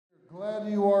Glad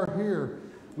you are here.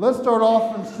 Let's start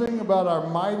off and sing about our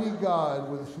mighty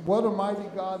God. With what a mighty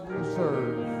God we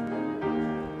serve.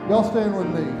 Y'all stand with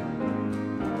me.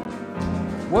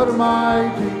 What a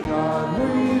mighty God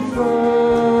we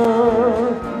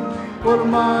serve. What a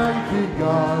mighty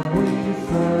God we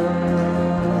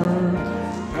serve.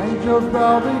 Angels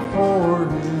bow before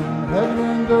him. Heaven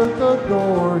and earth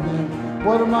adore him.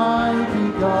 What a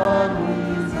mighty God we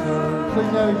serve.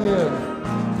 Sing that again.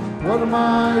 What a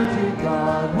mighty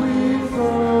God we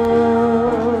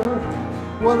serve.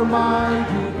 What a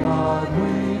mighty God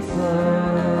we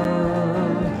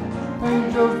serve.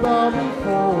 Angels bow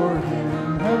before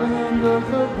him. Heaven and earth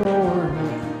adore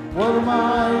him. What a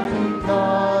mighty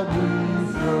God we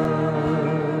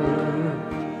serve.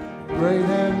 Great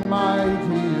and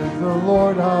mighty is the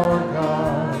Lord our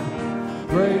God.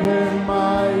 Great and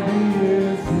mighty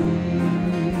is he.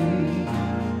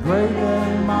 Great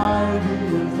and mighty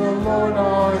is the Lord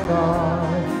our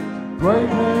God. Great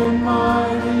and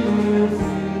mighty is he.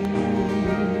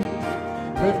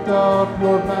 Lift up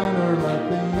your banner, let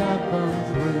the anthems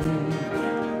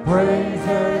ring.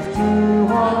 Praises to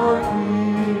our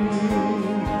King.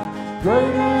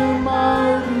 Great and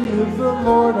mighty is the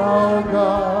Lord our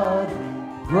God.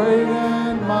 Great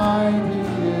and mighty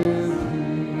is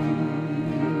he.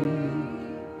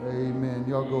 Amen.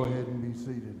 Y'all go ahead and be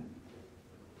seated.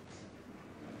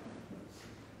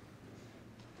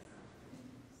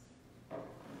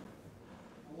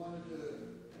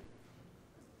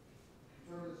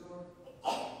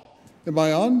 Am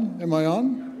I on? Am I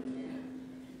on?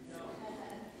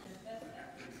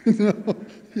 No.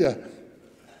 Yeah.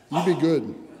 You be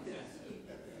good.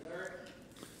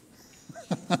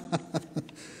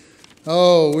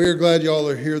 Oh, we're glad y'all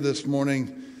are here this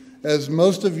morning. As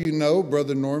most of you know,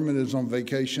 Brother Norman is on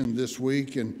vacation this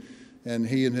week, and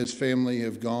he and his family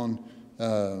have gone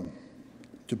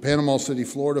to Panama City,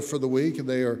 Florida for the week, and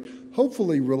they are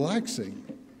hopefully relaxing.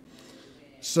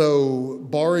 So,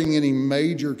 barring any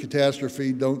major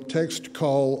catastrophe, don't text,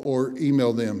 call, or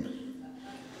email them.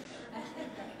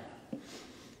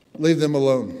 Leave them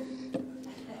alone.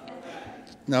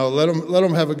 Now, let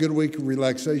them have a good week of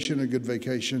relaxation, a good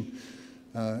vacation,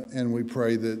 and we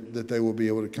pray that they will be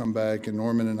able to come back, and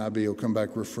Norman and I will come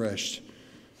back refreshed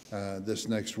this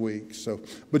next week. So,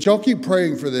 but y'all keep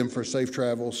praying for them for safe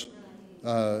travels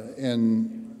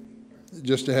and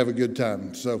just to have a good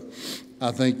time. So,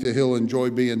 I think that he'll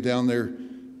enjoy being down there,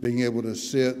 being able to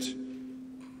sit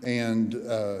and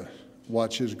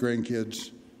watch his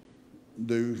grandkids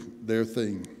do their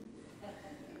thing,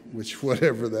 which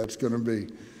whatever that's going to be.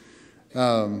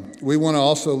 We want to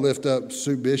also lift up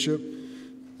Sue Bishop.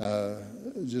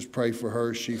 Just pray for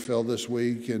her. She fell this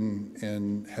week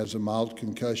and has a mild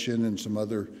concussion and some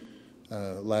other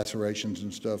lacerations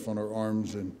and stuff on her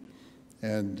arms, and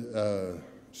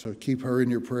so keep her in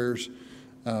your prayers.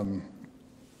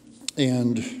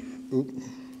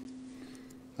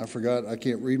 I forgot, I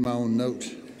can't read my own note.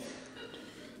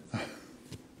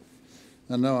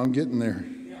 I know, I'm getting there.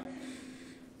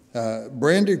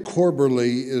 Brandy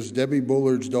Corberly is Debbie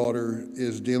Bullard's daughter,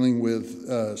 is dealing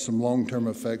with some long-term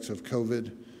effects of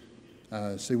COVID.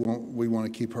 We want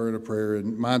to keep her in a prayer.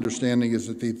 And my understanding is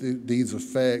that these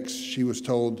effects, she was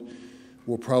told,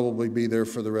 will probably be there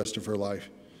for the rest of her life.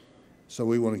 So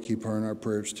we want to keep her in our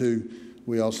prayers too.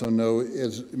 We also know,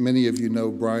 as many of you know,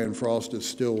 Brian Frost is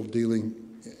still dealing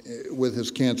with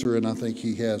his cancer, and I think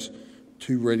he has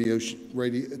two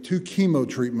chemo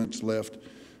treatments left.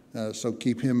 So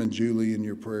keep him and Julie in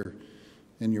your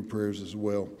prayers as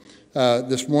well.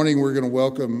 This morning we're going to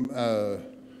welcome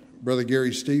Brother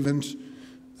Gary Stevens.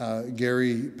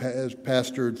 Gary has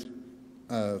pastored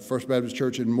First Baptist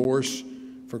Church in Morris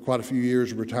for quite a few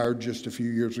years, retired just a few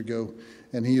years ago,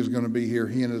 and he is going to be here.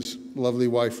 He and his lovely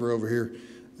wife are over here,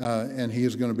 and he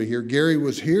is going to be here. Gary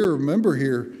was here, remember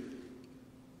here,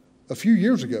 a few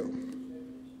years ago.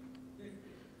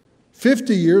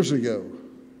 50 years ago.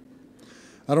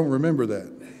 I don't remember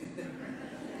that.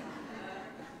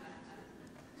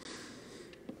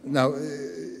 Now,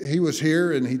 he was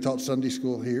here and he taught Sunday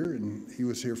school here, and he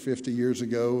was here 50 years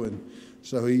ago, and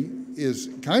so he is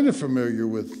kind of familiar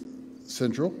with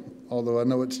Central, although I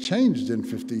know it's changed in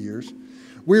 50 years.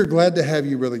 We're glad to have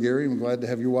you, Brother Gary. I'm glad to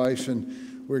have your wife, and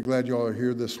we're glad you all are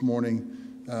here this morning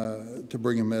to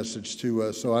bring a message to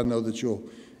us. So I know that you'll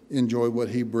enjoy what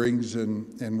he brings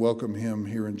and welcome him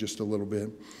here in just a little bit.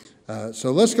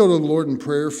 So let's go to the Lord in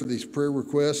prayer for these prayer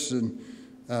requests and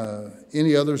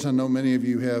any others. I know many of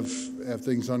you have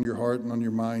things on your heart and on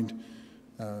your mind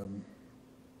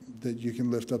that you can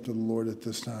lift up to the Lord at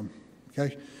this time.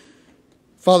 Okay?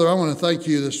 Father, I want to thank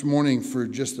you this morning for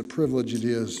just the privilege it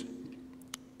is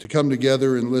to come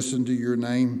together and listen to your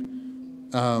name.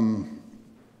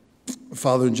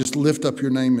 Father, and just lift up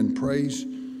your name in praise.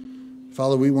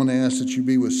 Father, we want to ask that you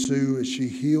be with Sue as she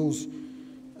heals.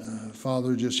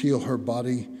 Father, just heal her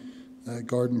body.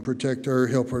 Guard and protect her.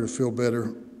 Help her to feel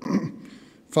better.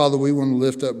 Father, we want to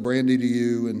lift up Brandy to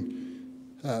you.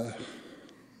 And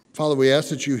Father, we ask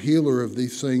that you heal her of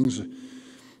these things.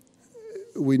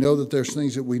 We know that there's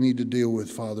things that we need to deal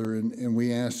with, Father, and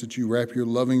we ask that you wrap your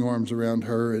loving arms around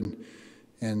her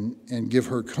and give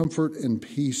her comfort and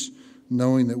peace,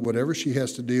 knowing that whatever she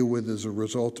has to deal with as a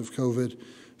result of COVID,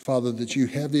 Father, that you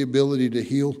have the ability to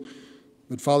heal.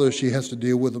 But Father, if she has to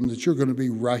deal with them, that you're going to be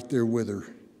right there with her,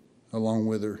 along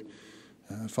with her.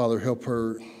 Father,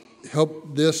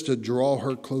 help this to draw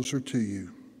her closer to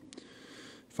you.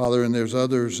 Father, and there's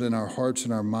others in our hearts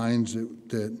and our minds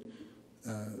that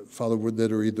Father,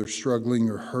 that are either struggling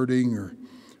or hurting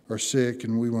or sick,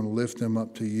 and we want to lift them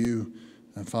up to you.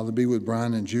 And Father, be with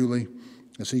Brian and Julie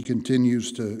as he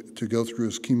continues to go through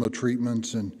his chemo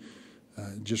treatments, and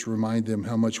just remind them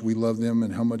how much we love them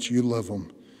and how much you love them.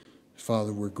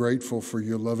 Father, we're grateful for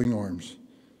your loving arms.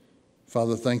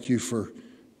 Father, thank you for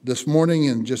this morning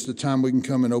and just the time we can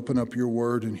come and open up your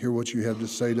word and hear what you have to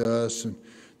say to us, and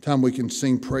time we can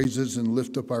sing praises and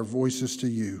lift up our voices to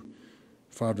you.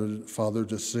 Father,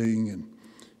 to sing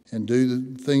and do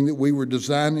the thing that we were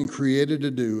designed and created to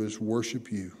do, is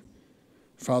worship you.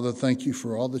 Father, thank you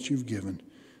for all that you've given.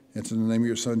 It's in the name of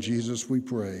your Son, Jesus, we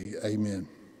pray. Amen.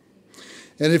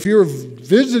 And if you're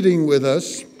visiting with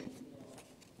us,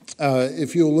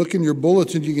 if you'll look in your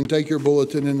bulletin, you can take your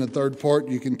bulletin in the third part.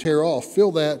 You can tear off,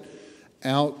 fill that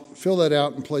out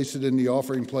and place it in the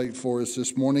offering plate for us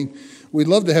this morning. We'd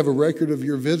love to have a record of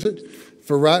your visit.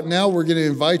 For right now, we're going to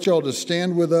invite y'all to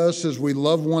stand with us as we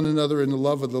love one another in the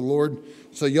love of the Lord.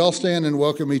 So y'all stand and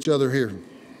welcome each other here.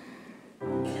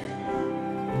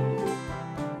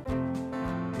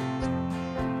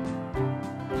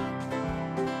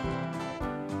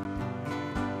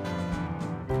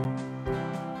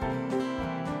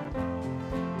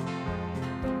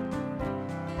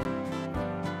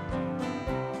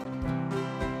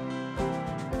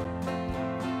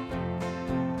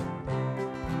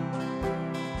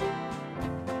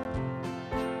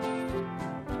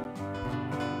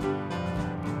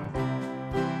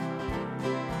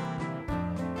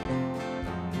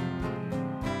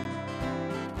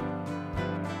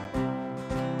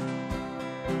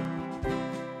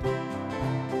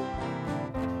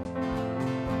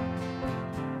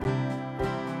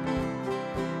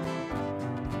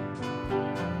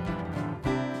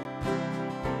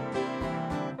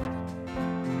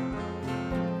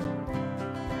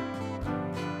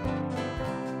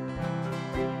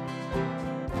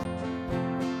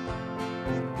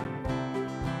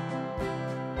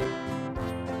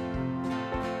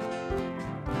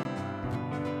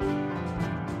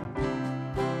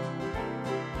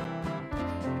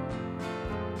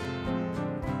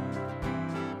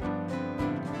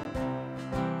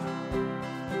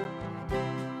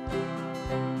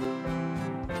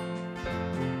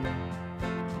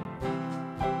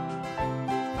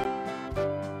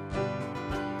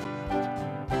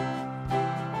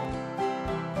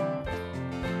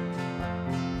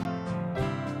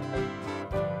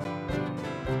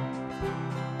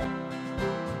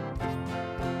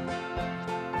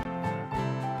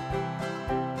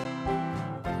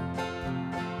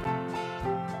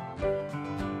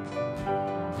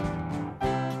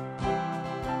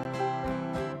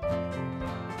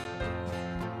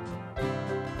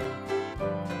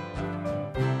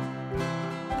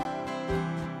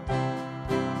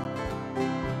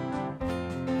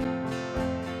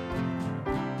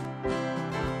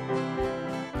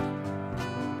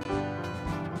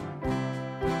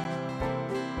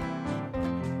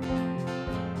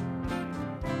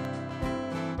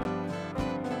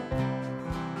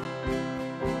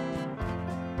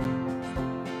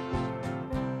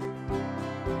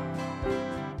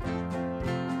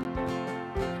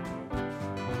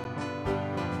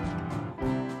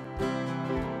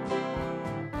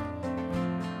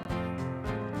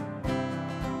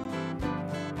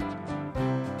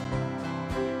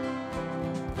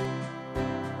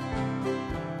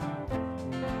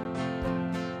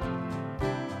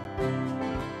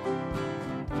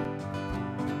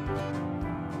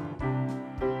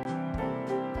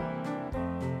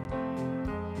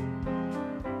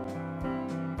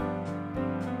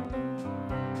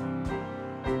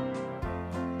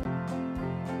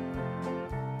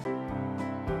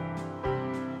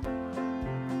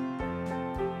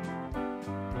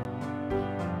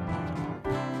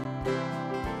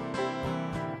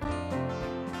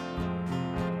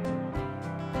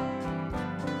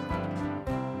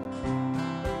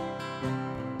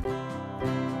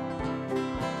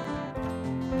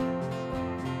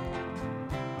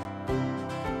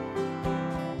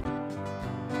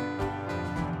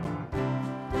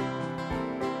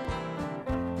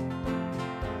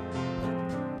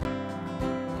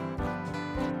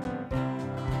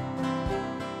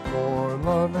 For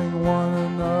loving one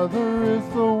another is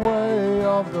the way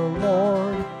of the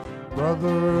Lord.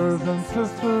 Brothers and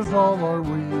sisters, all are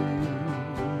we,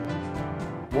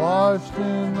 washed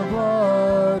in the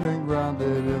blood and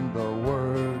grounded in the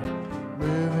Word,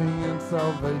 living in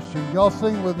salvation. Y'all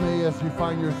sing with me as you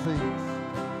find your seats.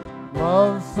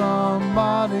 Love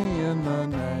somebody in the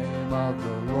name of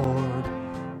the Lord.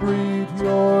 Greet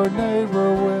your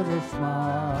neighbor with a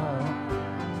smile.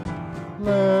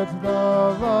 Let the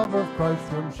love of Christ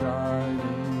come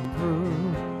shining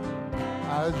through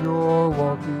as you're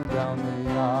walking down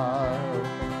the aisle.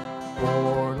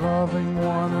 For loving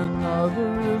one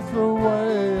another is the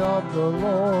way of the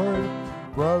Lord.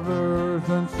 Brothers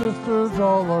and sisters,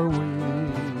 all are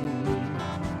we,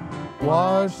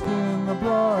 washed in the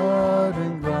blood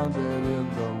and grounded in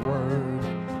the Word,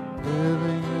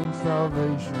 living in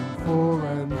salvation full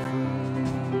and free.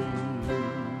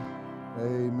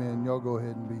 Amen. Y'all go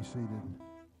ahead and be seated.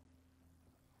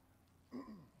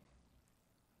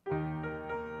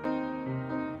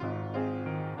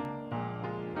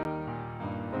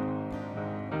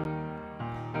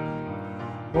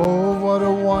 Oh, what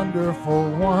a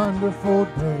wonderful, wonderful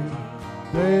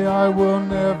day I will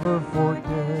never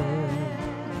forget.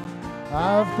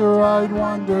 After I'd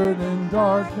wandered in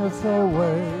darkness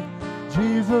away,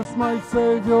 Jesus, my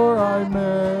Savior, I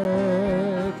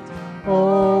met.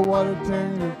 Oh, what a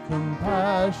tender,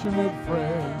 compassionate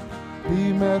friend.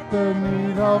 He met the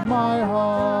need of my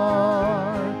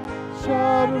heart.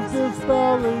 Shadows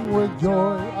dispelling with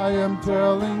joy, I am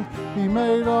telling, He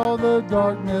made all the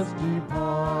darkness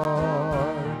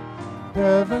depart.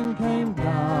 Heaven came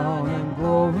down and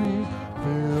glory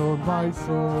filled my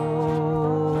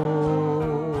soul.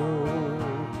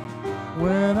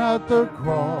 When at the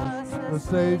cross the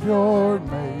Savior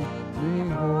made me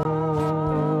whole.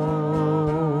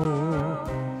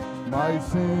 My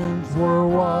sins were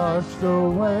washed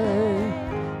away,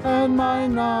 and my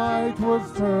night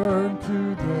was turned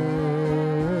to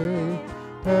day.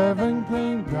 Heaven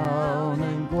came down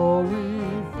and glory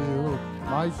filled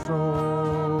my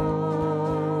soul.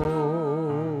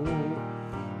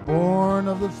 Born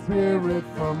of the Spirit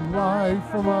from life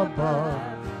from above,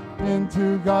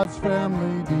 into God's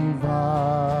family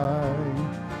divine,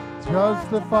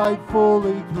 justified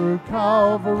fully through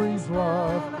Calvary's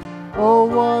love. Oh,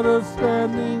 what a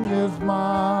standing is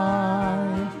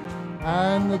mine.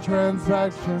 And the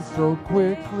transaction so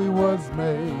quickly was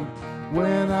made,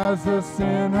 when as a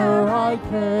sinner I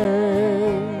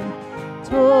came.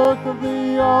 Took of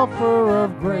the offer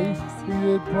of grace He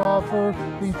did proffer,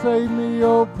 He saved me,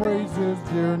 oh praise His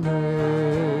dear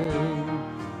name.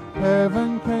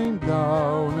 Heaven came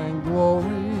down and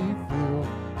glory filled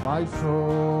my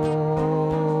soul.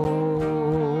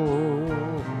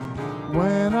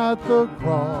 When at the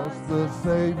cross the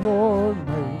Savior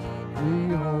made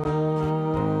me whole.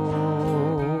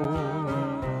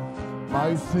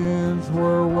 My sins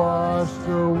were washed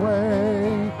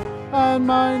away, and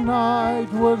my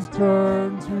night was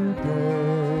turned to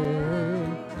day.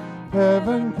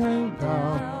 Heaven came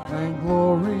down and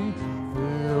glory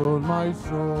filled my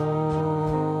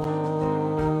soul.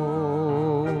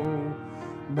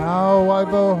 Now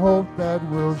I've a hope that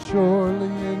will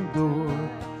surely endure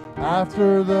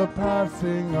after the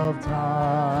passing of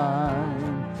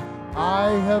time.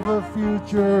 I have a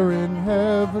future in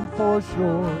heaven for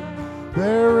sure,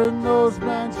 there in those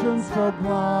mansions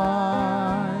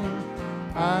sublime.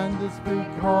 And it's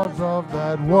because of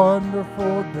that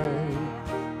wonderful day,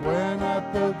 when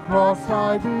at the cross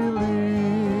I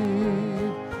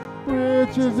believe,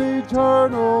 riches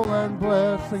eternal and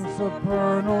blessings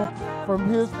supernal from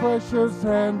His precious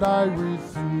hand I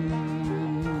receive.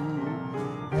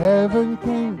 Heaven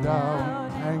came down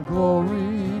and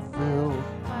glory filled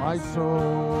my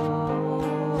soul.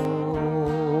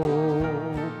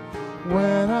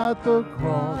 When at the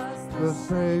cross the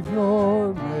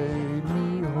Savior made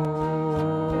me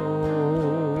whole.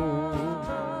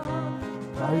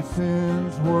 My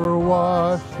sins were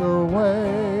washed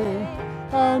away,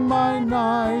 and my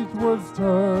night was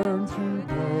turned to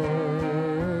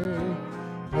day.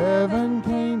 Heaven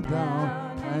came down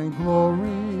and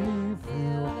glory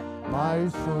filled my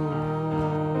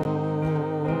soul.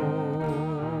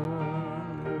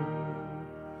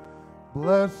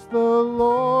 Bless the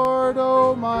Lord,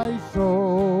 oh my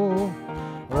soul,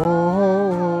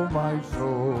 oh my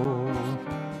soul,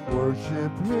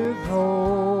 worship His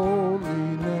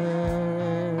holy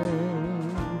name.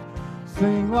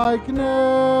 Sing like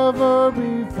never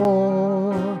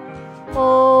before,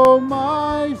 oh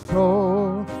my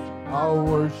soul, I'll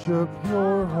worship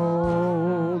Your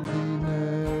holy name.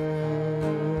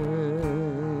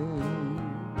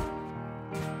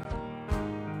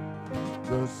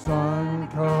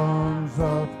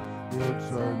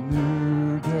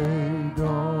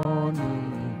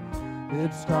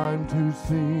 It's time to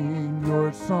sing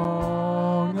your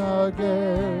song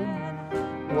again.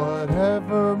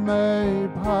 Whatever may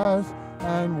pass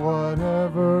and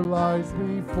whatever lies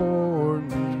before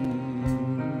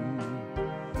me,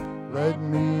 let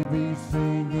me be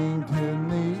singing till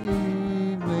the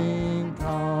evening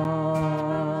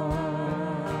comes.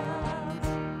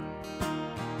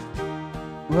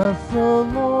 Bless the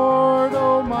Lord,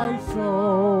 oh my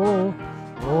soul,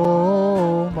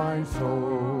 oh my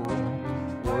soul,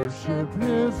 worship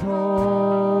his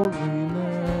holy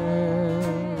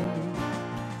name.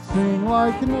 Sing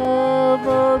like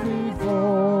never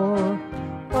before,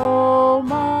 oh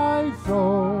my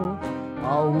soul,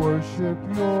 I'll worship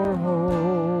your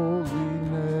holy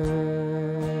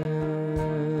name.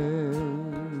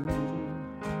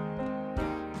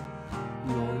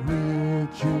 You're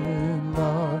rich in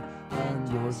love and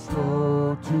you're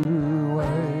slow to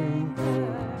anger.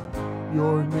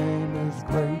 Your name is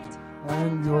great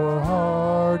and your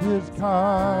heart is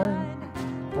kind.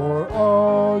 For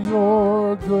all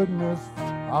your goodness,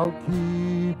 I'll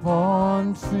keep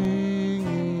on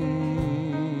singing.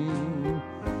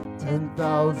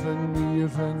 10,000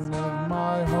 years and let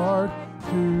my heart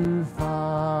to find.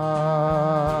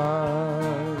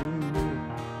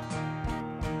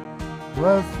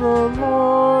 Bless the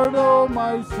Lord, oh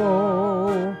my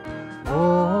soul,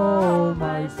 oh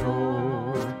my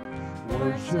soul,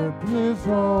 worship his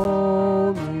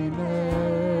holy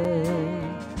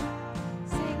name.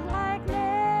 Sing like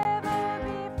never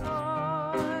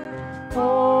before.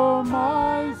 Oh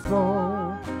my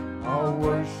soul, I'll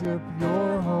worship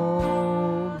your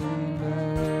holy name.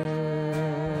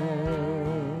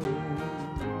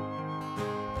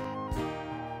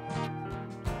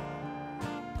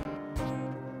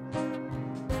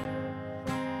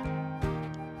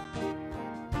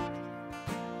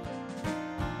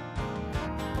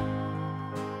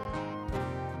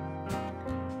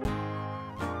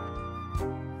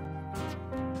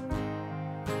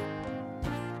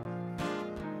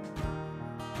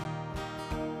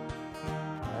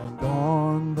 And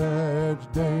on that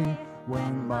day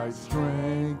when my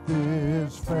strength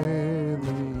is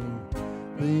failing,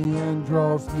 the end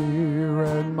draws near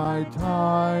and my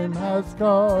time has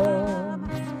come.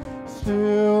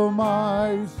 Still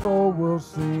my soul will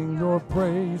sing your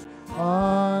praise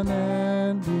unending.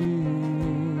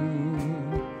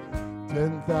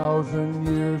 10,000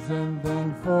 years and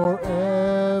then forevermore.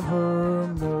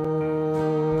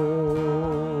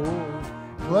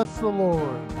 Bless the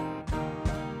Lord.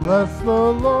 Bless the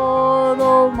Lord,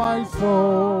 oh my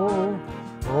soul,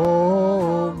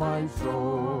 oh my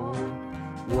soul,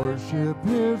 worship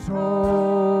his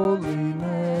holy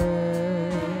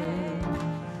name.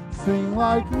 Sing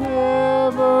like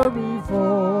never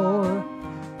before,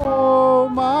 oh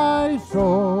my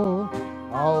soul,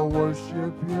 I'll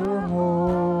worship your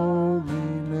holy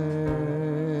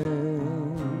name.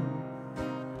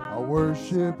 I'll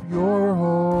worship your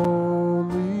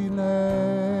holy name.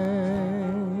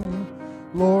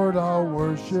 Lord, I'll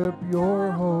worship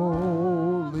your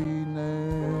holy name.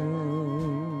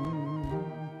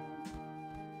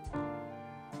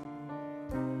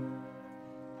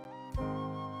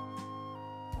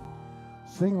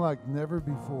 Sing like never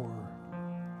before.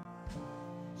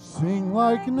 Sing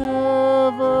like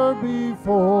never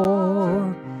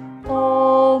before.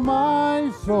 Oh,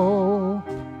 my soul,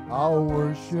 I'll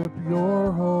worship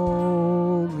your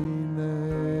holy name.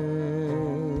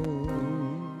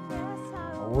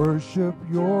 I'll worship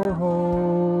your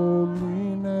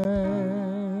holy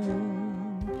name.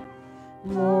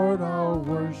 Lord, I'll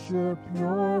worship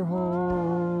your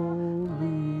holy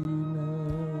name.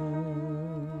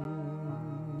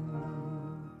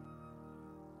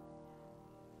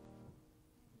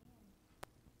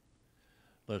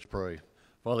 Let's pray.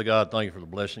 Father God, thank you for the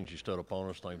blessings you bestowed upon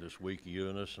us. Thank you for this week you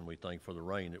and us, and we thank you for the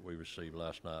rain that we received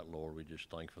last night, Lord. We just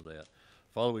thank you for that.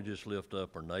 Father, we just lift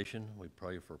up our nation. We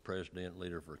pray for president,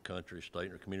 leader of our country, state,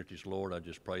 and our communities, Lord. I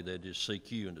just pray they just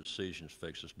seek you and decisions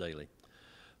fix us daily.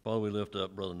 Father, we lift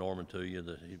up Brother Norman to you,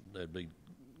 that that'd be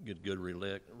good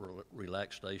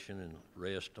relaxation and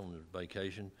rest on his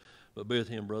vacation. But be with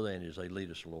him, Brother Andy, as they lead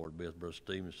us, Lord. Be with Brother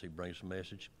Stephen as he brings a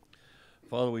message.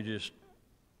 Father, we just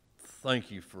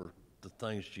thank you for the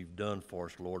things that you've done for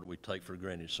us, Lord, that we take for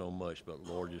granted so much. But,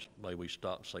 Lord, just may we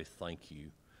stop and say thank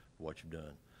you for what you've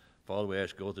done. Father, we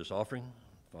ask you to go with this offering.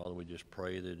 Father, we just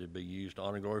pray that it be used to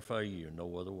honor and glorify you in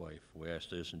no other way. We ask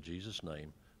this in Jesus'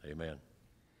 name. Amen.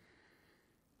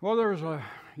 Well, there was a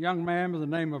young man by the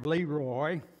name of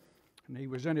Leroy, and he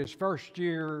was in his first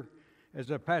year as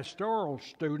a pastoral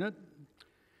student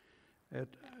at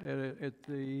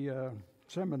the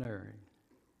seminary.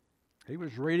 He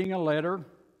was reading a letter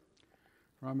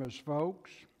from his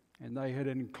folks, and they had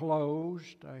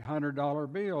enclosed a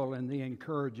 $100 bill in the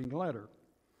encouraging letter.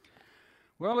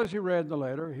 Well, as he read the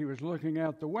letter, he was looking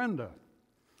out the window.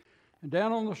 And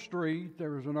down on the street,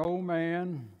 there was an old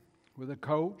man with a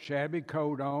coat, shabby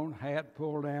coat on, hat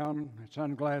pulled down,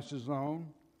 sunglasses on,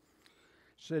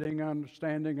 standing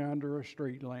under a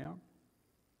street lamp.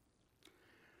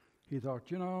 He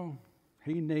thought,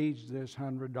 he needs this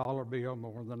 $100 bill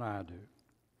more than I do.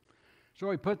 So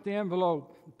he put the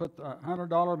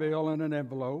 $100 bill in an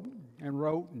envelope and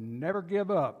wrote, "Never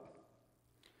give up,"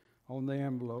 on the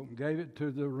envelope, and gave it to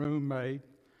the roommate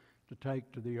to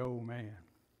take to the old man.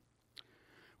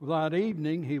 Well, that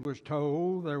evening, he was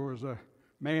told there was a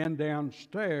man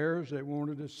downstairs that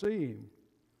wanted to see him.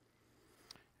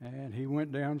 And he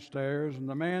went downstairs, and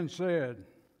the man said,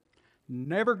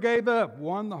 "Never gave up,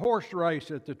 won the horse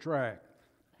race at the track.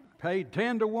 Paid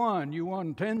 10 to 1, you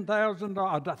won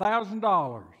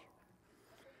 $1,000.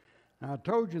 Now, I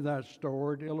told you that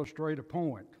story to illustrate a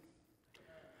point.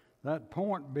 That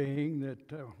point being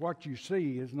that what you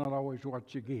see is not always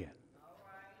what you get.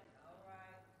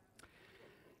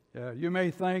 You may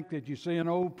think that you see an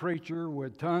old preacher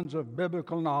with tons of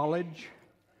biblical knowledge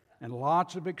and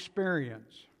lots of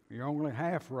experience. You're only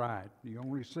half right. You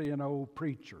only see an old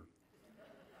preacher.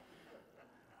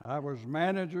 I was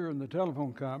manager in the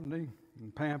telephone company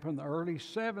in Pampa in the early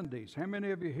 70s. How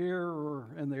many of you here were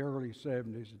in the early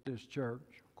 70s at this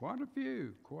church? Quite a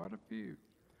few.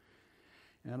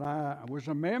 And I was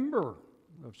a member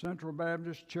of Central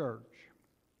Baptist Church.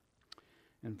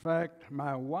 In fact,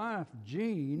 my wife,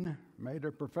 Jean, made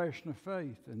a profession of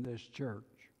faith in this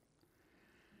church.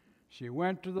 She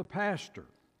went to the pastor,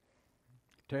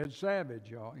 Ted Savage,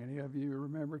 y'all. Any of you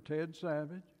remember Ted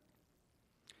Savage?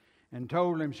 And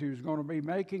told him she was going to be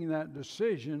making that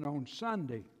decision on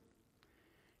Sunday.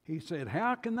 He said,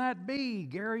 "How can that be?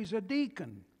 Gary's a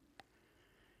deacon."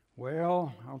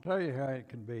 Well, I'll tell you how it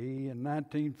can be. In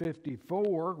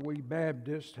 1954, we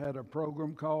Baptists had a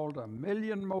program called A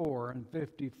Million More in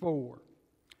 54.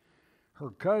 Her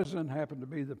cousin happened to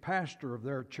be the pastor of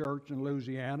their church in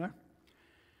Louisiana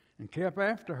and kept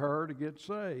after her to get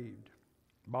saved.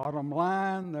 Bottom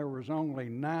line, there was only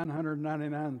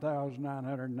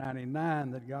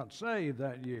 999,999 that got saved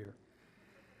that year.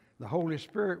 The Holy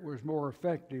Spirit was more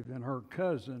effective than her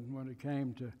cousin when it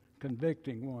came to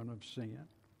convicting one of sin.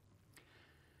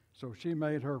 So she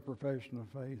made her profession of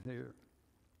faith here.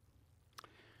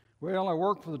 Well, I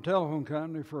worked for the telephone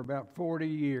company for about 40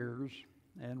 years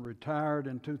and retired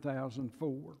in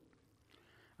 2004.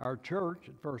 Our church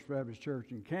at First Baptist Church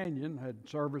in Canyon had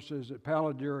services at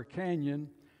Paladura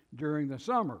Canyon during the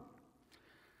summer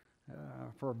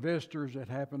for visitors that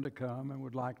happened to come and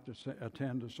would like to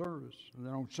attend a service. And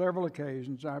then on several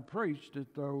occasions, I preached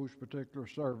at those particular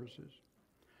services.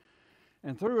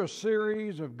 And through a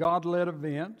series of God-led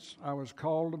events, I was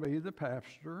called to be the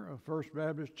pastor of First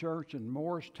Baptist Church in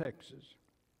Morris, Texas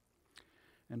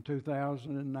in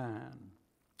 2009.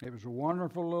 It was a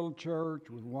wonderful little church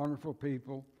with wonderful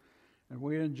people, and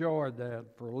we enjoyed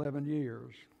that for 11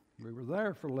 years. We were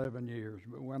there for 11 years,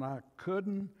 but when I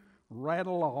couldn't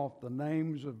rattle off the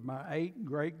names of my 8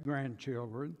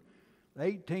 great-grandchildren,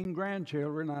 18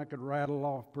 grandchildren I could rattle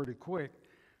off pretty quick,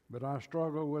 but I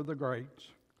struggled with the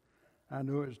greats. I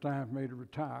knew it was time for me to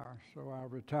retire, so I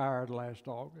retired last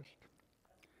August.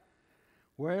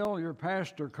 Well, your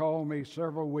pastor called me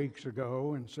several weeks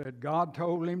ago and said God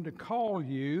told him to call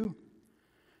you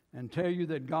and tell you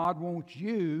that God wants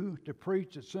you to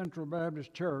preach at Central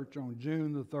Baptist Church on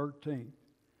June the 13th.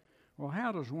 Well,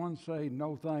 how does one say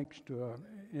no thanks to an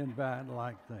invite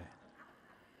like that?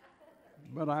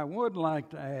 But I would like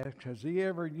to ask, has he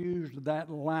ever used that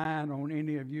line on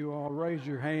any of you all? Raise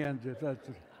your hands if that's...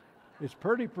 It's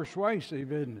pretty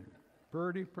persuasive, isn't it?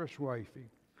 Pretty persuasive.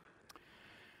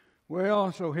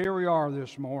 Well, so here we are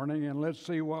this morning, and let's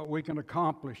see what we can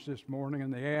accomplish this morning in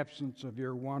the absence of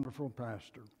your wonderful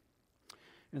pastor.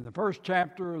 In the first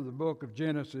chapter of the book of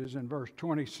Genesis, in verse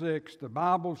 26, the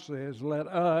Bible says, "Let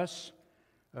us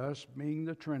being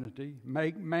the Trinity,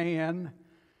 make man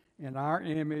in our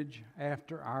image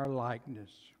after our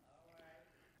likeness."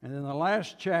 And in the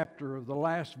last chapter of the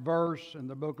last verse in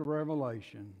the book of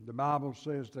Revelation, the Bible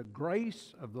says, "The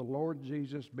grace of the Lord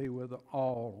Jesus be with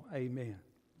all." Amen.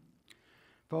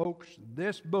 Folks,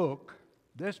 this book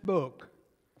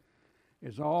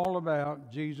is all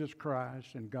about Jesus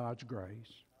Christ and God's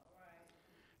grace.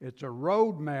 It's a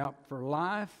roadmap for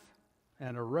life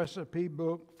and a recipe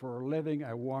book for living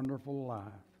a wonderful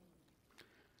life.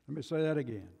 Let me say that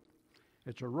again.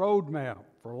 It's a roadmap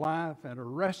for life and a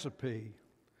recipe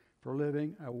for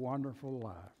living a wonderful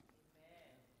life.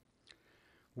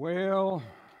 Well,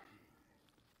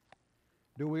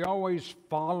 do we always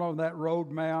follow that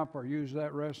roadmap or use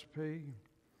that recipe?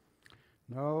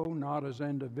 No, not as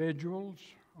individuals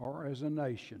or as a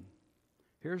nation.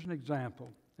 Here's an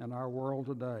example in our world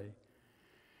today.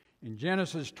 In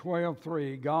Genesis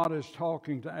 12:3, God is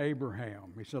talking to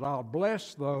Abraham. He said, I'll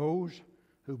bless those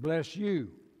who bless you,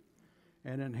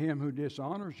 and in him who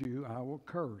dishonors you, I will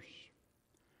curse.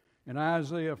 In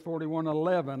Isaiah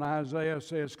 41:11, Isaiah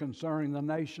says concerning the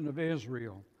nation of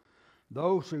Israel,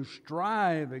 those who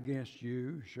strive against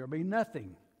you shall be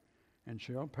nothing and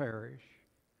shall perish.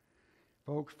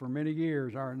 Folks, for many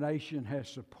years, our nation has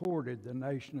supported the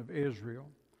nation of Israel,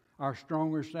 our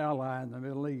strongest ally in the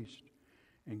Middle East.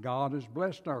 And God has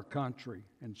blessed our country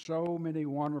in so many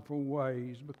wonderful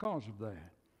ways because of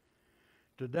that.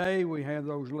 Today, we have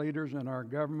those leaders in our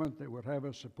government that would have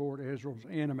us support Israel's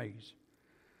enemies.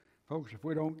 Folks, if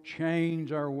we don't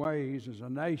change our ways as a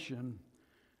nation,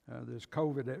 this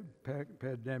COVID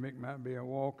pandemic might be a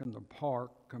walk in the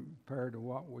park compared to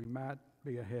what we might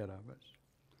be ahead of us.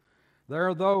 There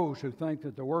are those who think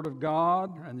that the Word of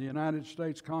God and the United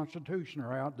States Constitution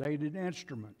are outdated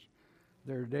instruments.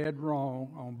 They're dead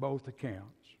wrong on both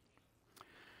accounts.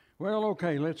 Well,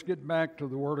 okay, let's get back to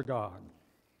the Word of God.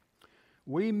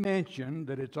 We mentioned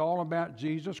that it's all about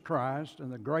Jesus Christ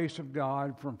and the grace of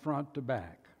God from front to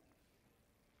back.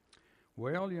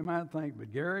 Well, you might think,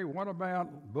 but Gary, what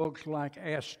about books like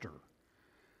Esther?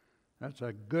 That's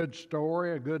a good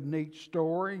story, a good, neat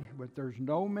story, but there's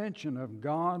no mention of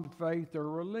God, faith, or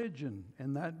religion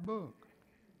in that book.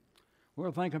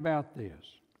 Well, think about this.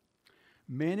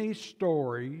 Many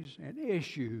stories and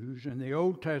issues in the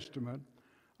Old Testament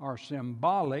are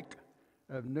symbolic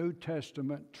of New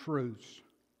Testament truths.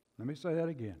 Let me say that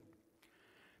again.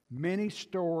 Many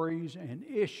stories and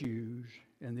issues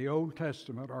in the Old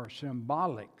Testament are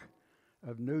symbolic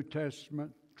of New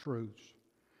Testament truths.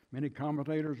 Many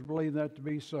commentators believe that to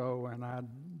be so, and I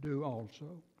do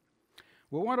also.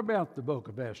 Well, what about the book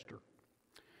of Esther?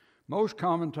 Most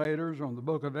commentators on the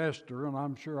book of Esther, and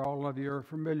I'm sure all of you are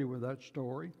familiar with that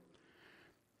story,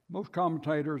 most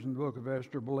commentators in the book of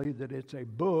Esther believe that it's a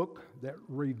book that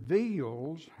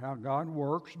reveals how God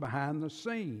works behind the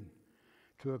scene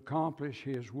to accomplish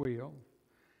His will.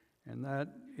 And that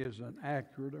is an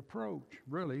accurate approach,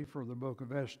 really, for the book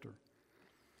of Esther.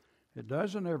 It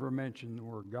doesn't ever mention the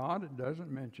word God. It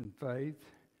doesn't mention faith.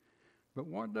 But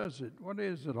what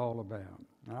is it all about?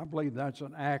 And I believe that's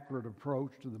an accurate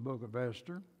approach to the book of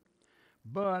Esther.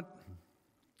 But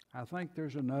I think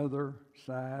there's another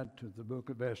side to the book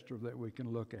of Esther that we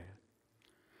can look at.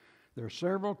 There are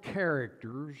several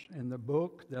characters in the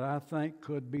book that I think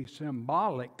could be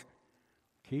symbolic,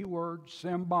 keyword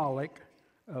symbolic,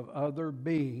 of other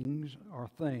beings or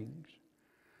things.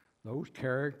 Those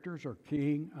characters are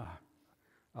King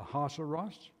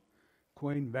Ahasuerus,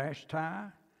 Queen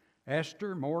Vashti,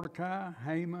 Esther, Mordecai,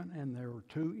 Haman, and there were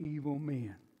two evil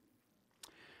men.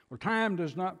 Well, time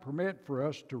does not permit for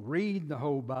us to read the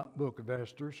whole book of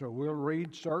Esther, so we'll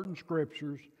read certain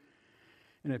scriptures,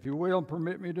 and if you will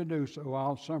permit me to do so,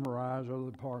 I'll summarize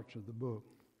other parts of the book.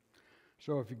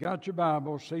 So if you got your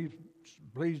Bible,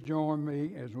 please join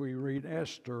me as we read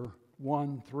Esther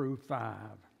 1 through 5.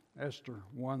 Esther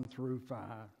 1 through 5.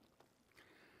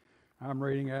 I'm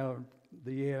reading out of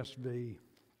the ESV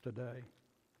today.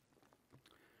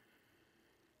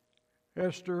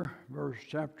 Esther,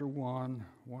 chapter 1,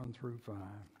 1 through 5.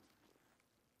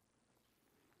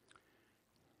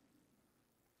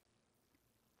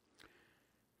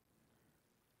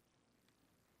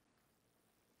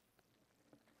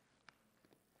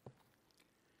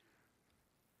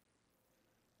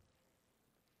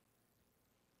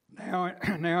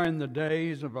 Now in the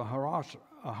days of Ahasuerus,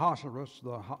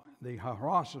 the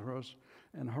Ahasuerus,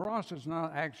 and Ahasuerus is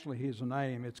not actually his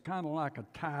name. It's kind of like a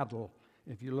title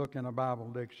if you look in a Bible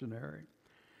dictionary.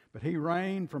 But he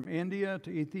reigned from India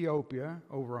to Ethiopia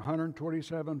over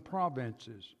 127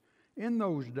 provinces. In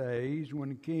those days,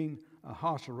 when King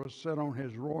Ahasuerus sat on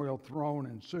his royal throne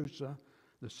in Susa,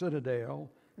 the citadel,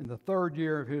 in the third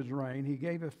year of his reign, he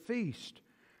gave a feast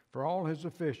for all his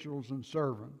officials and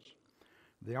servants.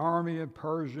 The army of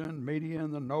Persia and Media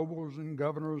and the nobles and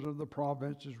governors of the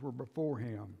provinces were before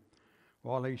him,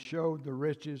 while he showed the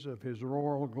riches of his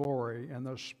royal glory and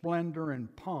the splendor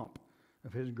and pomp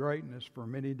of his greatness for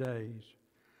many days.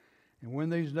 And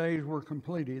when these days were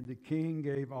completed, the king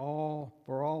gave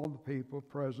for all the people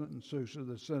present in Susa,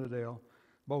 the citadel,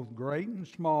 both great and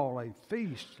small, a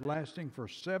feast lasting for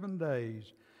 7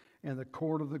 days in the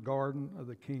court of the garden of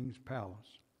the king's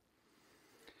palace.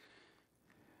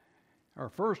 Our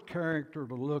first character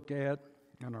to look at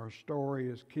in our story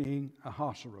is King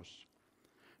Ahasuerus.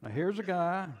 Now, here's a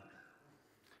guy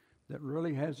that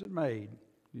really has it made,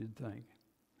 you'd think.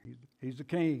 He's a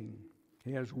king.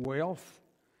 He has wealth.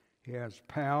 He has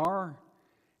power.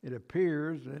 It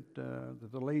appears that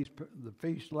the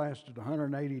feast lasted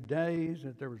 180 days,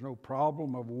 that there was no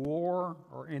problem of war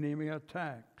or enemy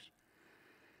attacks.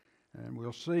 And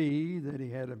we'll see that he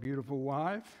had a beautiful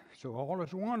wife, so all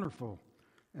is wonderful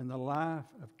in the life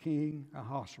of King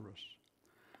Ahasuerus.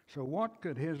 So what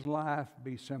could his life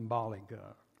be symbolic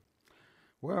of?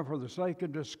 Well, for the sake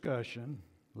of discussion,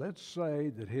 let's say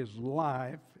that his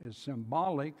life is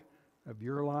symbolic of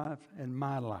your life and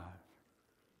my life.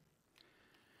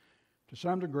 To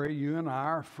some degree, you and I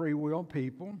are free will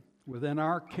people within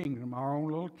our kingdom, our own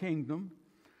little kingdom.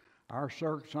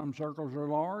 Some circles are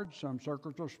large, some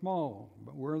circles are small,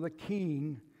 but we're the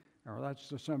king, or that's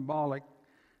the symbolic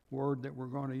word that we're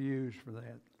going to use for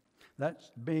that.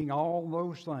 That's being all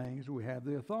those things we have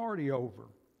the authority over.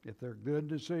 If they're good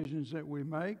decisions that we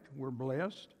make, we're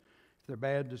blessed. If they're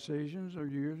bad decisions, there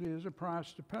usually is a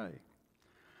price to pay.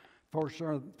 For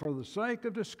the sake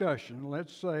of discussion,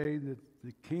 let's say that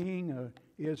the king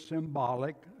is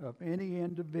symbolic of any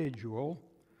individual,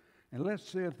 and let's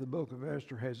see if the book of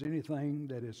Esther has anything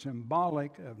that is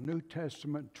symbolic of New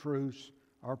Testament truths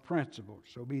or principles.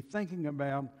 So be thinking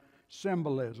about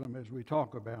symbolism as we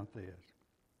talk about this.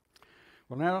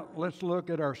 Well, now let's look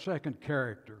at our second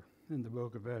character in the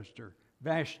book of Esther,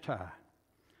 Vashti.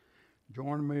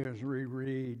 Join me as we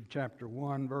read chapter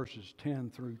 1, verses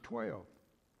 10 through 12.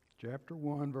 Chapter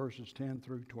 1, verses 10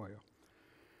 through 12.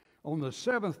 On the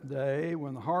seventh day,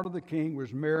 when the heart of the king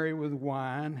was merry with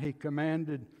wine, he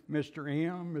commanded Mr.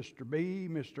 M, Mr. B,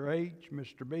 Mr. H,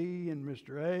 Mr. B, and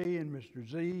Mr. A, and Mr.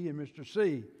 Z, and Mr.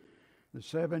 C, the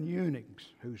 7 eunuchs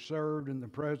who served in the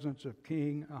presence of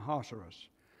King Ahasuerus,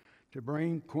 to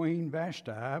bring Queen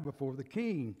Vashti before the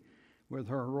king with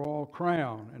her royal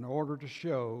crown, in order to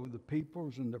show the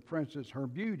peoples and the princes her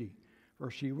beauty,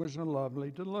 for she was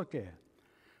lovely to look at.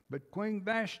 But Queen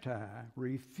Vashti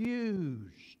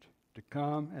refused to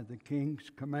come at the king's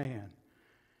command,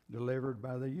 delivered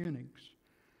by the eunuchs.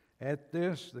 At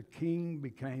this, the king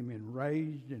became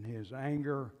enraged, and his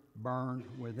anger burned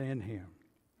within him.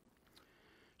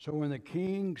 So in the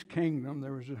king's kingdom,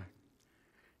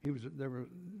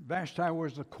 Vashti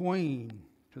was the queen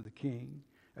to the king,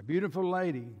 a beautiful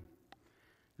lady,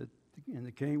 and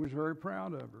the king was very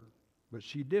proud of her. But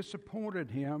she disappointed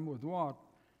him with what?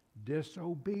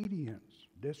 Disobedience.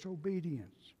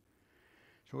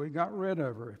 So he got rid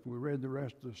of her, if we read the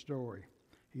rest of the story.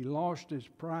 He lost his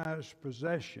prized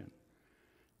possession.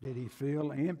 Did he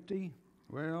feel empty?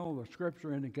 Well, the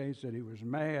scripture indicates that he was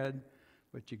mad,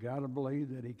 but you got to believe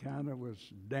that he kind of was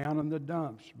down in the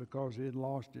dumps because he had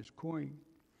lost his queen.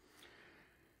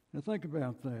 Now think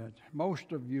about that.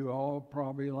 Most of you all,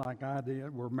 probably like I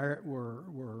did, were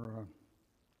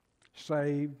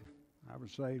saved. I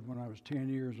was saved when I was 10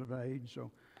 years of age,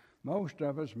 so most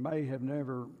of us may have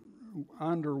never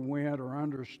underwent or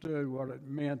understood what it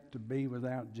meant to be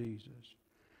without Jesus.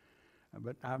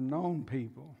 But I've known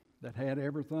people that had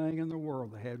everything in the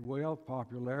world. They had wealth,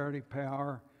 popularity,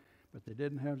 power, but they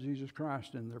didn't have Jesus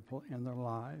Christ in their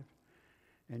life.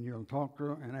 And you'll talk to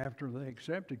them, and after they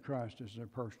accepted Christ as their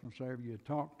personal Savior, you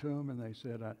talk to them, and they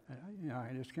said,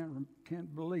 I just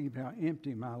can't believe how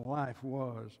empty my life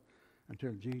was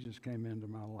until Jesus came into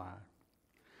my life.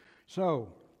 So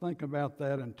think about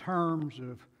that in terms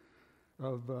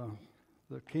of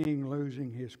the king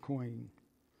losing his queen.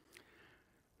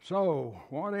 So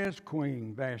what is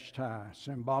Queen Vashti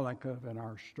symbolic of in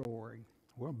our story?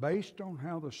 Well, based on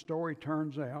how the story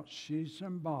turns out, she's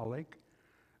symbolic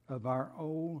of our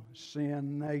old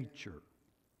sin nature.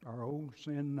 Our old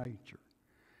sin nature.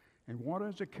 And what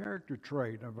is a character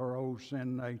trait of our old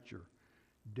sin nature?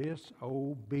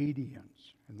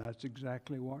 Disobedience. And that's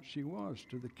exactly what she was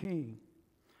to the king.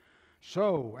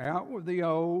 So, out with the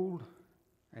old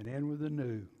and in with the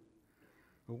new.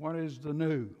 But what is the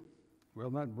new?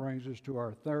 Well, that brings us to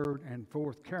our third and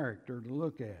fourth character to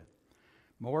look at.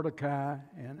 Mordecai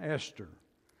and Esther.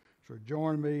 So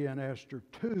join me in Esther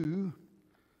 2,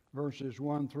 verses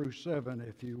 1 through 7,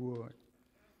 if you would.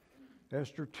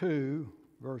 Esther 2,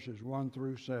 verses 1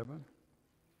 through 7.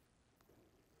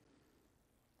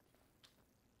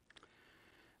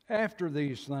 After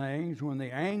these things, when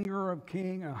the anger of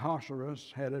King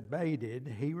Ahasuerus had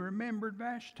abated, he remembered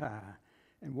Vashti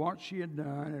and what she had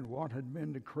done and what had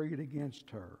been decreed against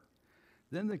her.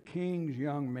 Then the king's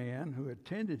young men who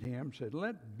attended him said,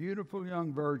 "Let beautiful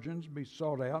young virgins be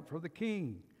sought out for the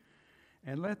king,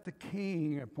 and let the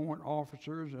king appoint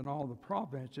officers in all the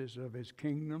provinces of his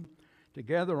kingdom to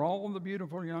gather all the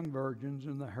beautiful young virgins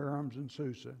in the harems in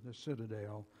Susa, the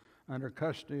citadel, under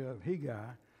custody of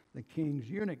Hegai, the king's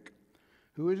eunuch,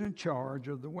 who is in charge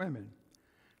of the women.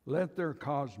 Let their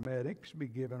cosmetics be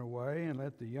given away, and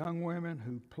let the young women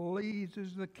who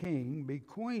pleases the king be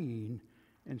queen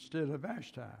instead of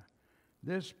Vashti.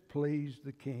 This pleased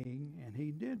the king, and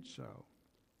he did so.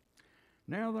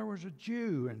 Now there was a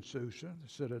Jew in Susa, the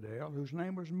citadel, whose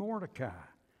name was Mordecai,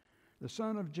 the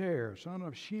son of Jair, son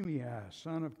of Shimei,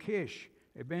 son of Kish,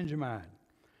 a Benjamite,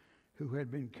 who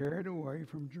had been carried away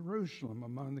from Jerusalem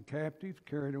among the captives,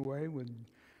 carried away with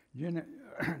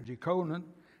Jeconiah,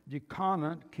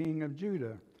 king of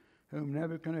Judah, whom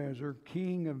Nebuchadnezzar,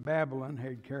 king of Babylon,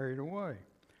 had carried away.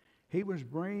 He was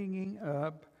bringing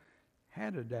up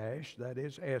Hadadesh, that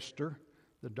is Esther,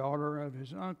 the daughter of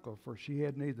his uncle, for she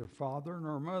had neither father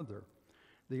nor mother.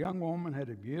 The young woman had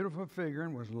a beautiful figure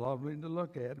and was lovely to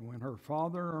look at, and when her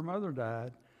father or mother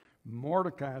died,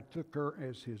 Mordecai took her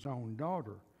as his own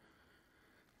daughter.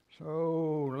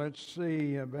 So let's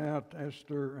see about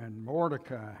Esther and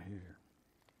Mordecai here.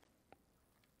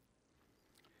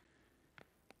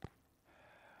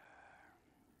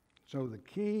 So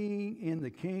in the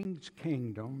king's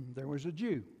kingdom, there was a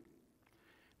Jew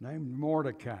named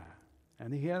Mordecai,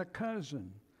 and he had a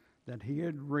cousin that he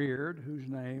had reared whose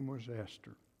name was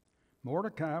Esther.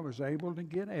 Mordecai was able to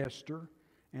get Esther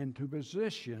into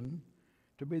position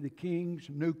to be the king's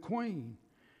new queen,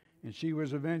 and she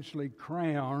was eventually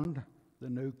crowned the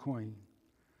new queen.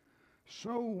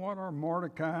 So what are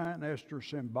Mordecai and Esther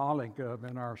symbolic of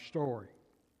in our story?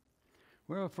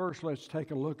 Well, first let's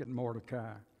take a look at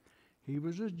Mordecai. He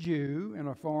was a Jew in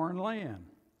a foreign land.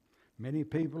 Many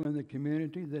people in the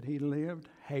community that he lived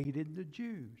hated the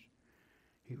Jews.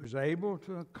 He was able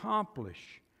to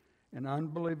accomplish an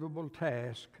unbelievable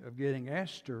task of getting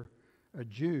Esther, a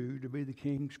Jew, to be the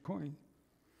king's queen.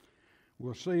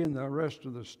 We'll see in the rest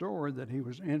of the story that he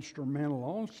was instrumental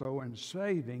also in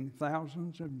saving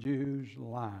thousands of Jews'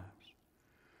 lives.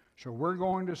 So we're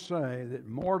going to say that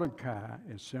Mordecai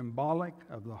is symbolic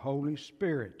of the Holy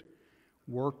Spirit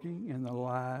working in the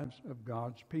lives of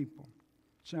God's people.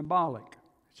 Symbolic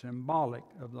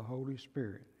of the Holy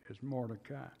Spirit is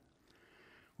Mordecai.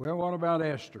 Well, what about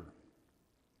Esther?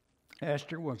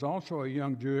 Esther was also a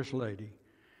young Jewish lady.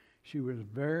 She was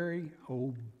very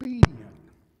obedient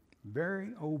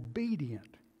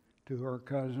to her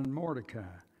cousin Mordecai.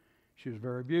 She was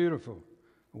very beautiful,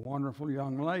 a wonderful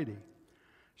young lady.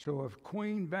 So if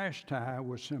Queen Vashti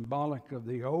was symbolic of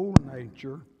the old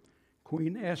nature,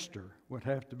 Queen Esther would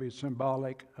have to be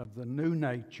symbolic of the new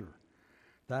nature,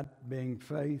 that being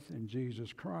faith in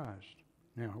Jesus Christ.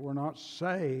 Now, we're not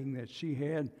saying that she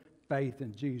had faith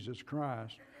in Jesus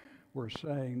Christ. We're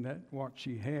saying that what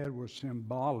she had was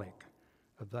symbolic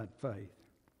of that faith.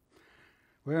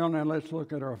 Well, now let's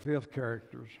look at our fifth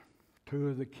characters, two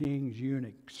of the king's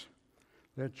eunuchs.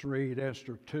 Let's read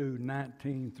Esther 2,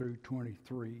 19 through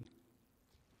 23.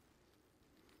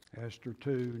 Esther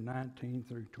 2, 19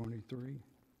 through 23.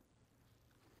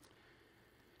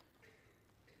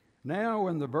 Now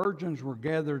when the virgins were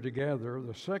gathered together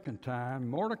the second time,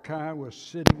 Mordecai was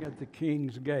sitting at the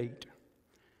king's gate.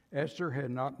 Esther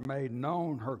had not made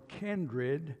known her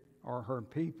kindred or her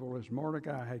people as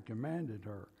Mordecai had commanded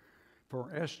her,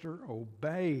 for Esther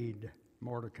obeyed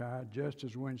Mordecai just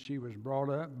as when she was brought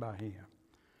up by him.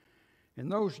 In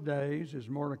those days, as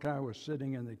Mordecai was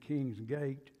sitting in the king's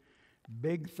gate,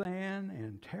 Bigthan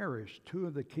and Teresh, two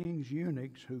of the king's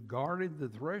eunuchs who guarded the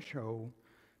threshold,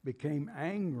 became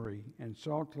angry and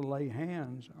sought to lay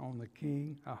hands on the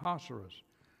king Ahasuerus.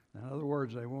 In other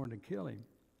words, they wanted to kill him.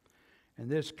 And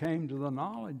this came to the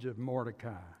knowledge of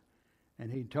Mordecai,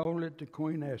 and he told it to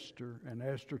Queen Esther, and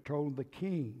Esther told the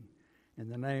king in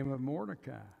the name of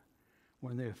Mordecai.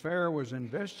 When the affair was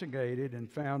investigated and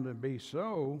found to be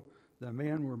so, the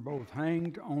men were both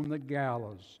hanged on the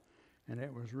gallows, and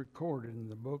it was recorded in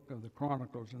the book of the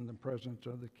Chronicles in the presence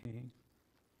of the king.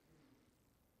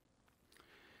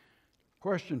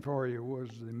 Question for you, was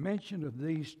the mention of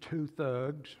these two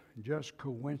thugs just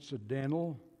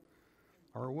coincidental,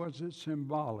 or was it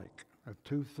symbolic of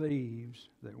two thieves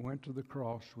that went to the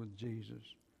cross with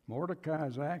Jesus?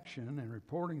 Mordecai's action in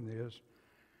reporting this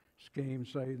scheme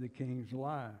saved the king's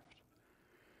life.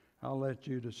 I'll let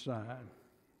you decide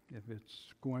if it's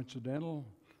coincidental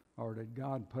or did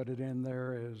God put it in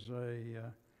there as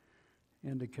a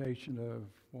indication of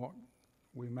what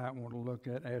we might want to look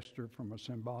at Esther from a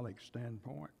symbolic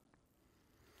standpoint.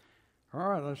 All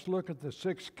right, let's look at the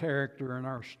sixth character in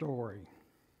our story.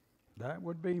 That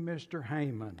would be Mr.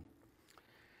 Haman.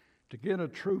 To get a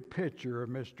true picture of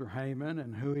Mr. Haman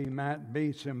and who he might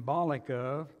be symbolic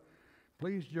of,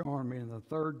 Please join me in the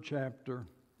 3rd chapter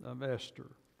of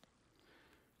Esther.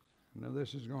 Now,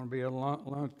 this is going to be a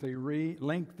lengthy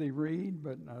read,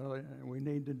 but we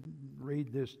need to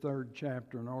read this 3rd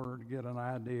chapter in order to get an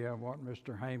idea of what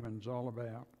Mr. Haman's all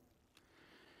about.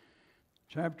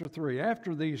 Chapter 3.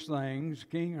 After these things,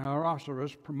 King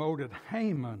Ahasuerus promoted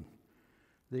Haman,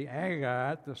 the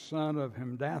Agagite, the son of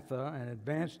Hammedatha, and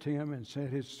advanced him and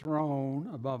set his throne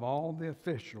above all the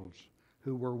officials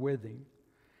who were with him.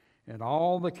 And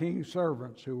all the king's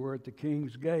servants who were at the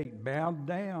king's gate bowed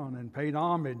down and paid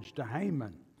homage to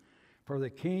Haman, for the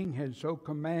king had so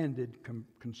commanded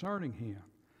concerning him.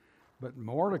 But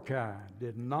Mordecai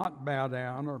did not bow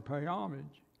down or pay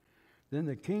homage. Then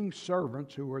the king's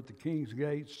servants who were at the king's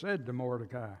gate said to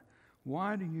Mordecai,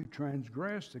 "Why do you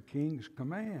transgress the king's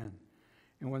command?"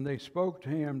 And when they spoke to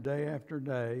him day after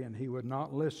day, and he would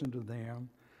not listen to them,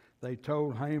 they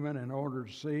told Haman in order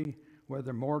to see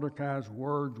whether Mordecai's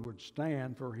words would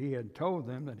stand, for he had told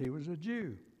them that he was a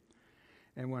Jew.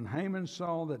 And when Haman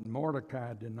saw that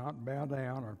Mordecai did not bow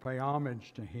down or pay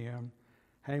homage to him,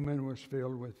 Haman was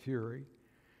filled with fury.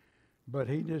 But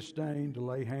he disdained to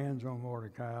lay hands on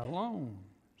Mordecai alone.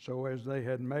 So as they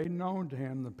had made known to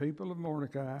him the people of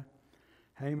Mordecai,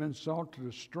 Haman sought to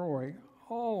destroy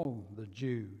all the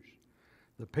Jews,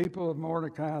 the people of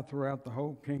Mordecai throughout the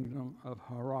whole kingdom of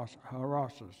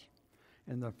Ahasuerus.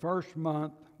 In the 1st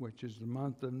month, which is the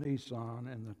month of Nisan,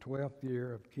 in the 12th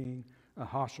year of King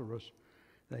Ahasuerus,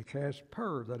 they cast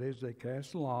that is, they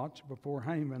cast lots before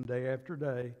Haman day after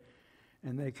day,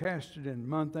 and they cast it in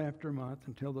month after month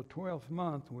until the 12th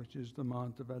month, which is the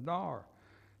month of Adar.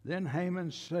 Then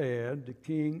Haman said to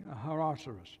King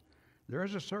Ahasuerus, "There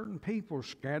is a certain people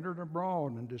scattered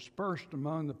abroad and dispersed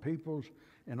among the peoples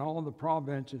in all the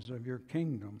provinces of your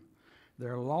kingdom.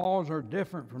 Their laws are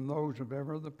different from those of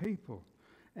every other people,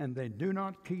 and they do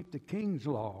not keep the king's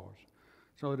laws.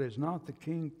 So it is not the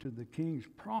king's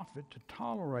profit to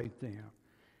tolerate them.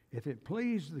 If it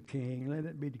please the king, let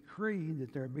it be decreed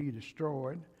that they be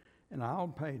destroyed, and I'll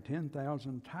pay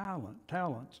 10,000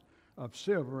 talents of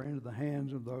silver into the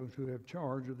hands of those who have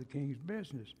charge of the king's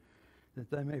business, that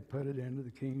they may put it into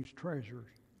the king's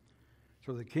treasuries."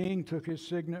 So the king took his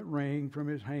signet ring from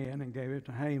his hand and gave it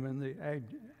to Haman the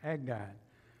Agagite,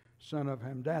 son of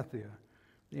Hammedatha,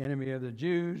 the enemy of the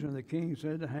Jews. And the king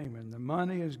said to Haman, "The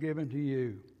money is given to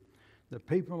you, the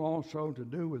people also to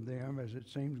do with them as it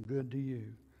seems good to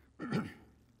you."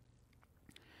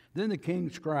 Then the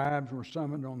king's scribes were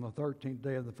summoned on the 13th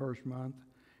day of the 1st month,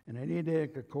 and an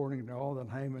edict according to all that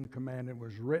Haman commanded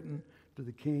was written to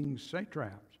the king's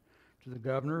satraps, to the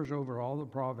governors over all the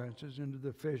provinces, and to the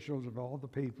officials of all the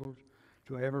peoples,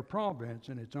 to every province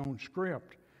in its own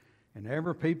script, and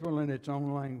every people in its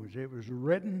own language. It was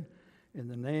written in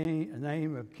the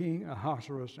name of King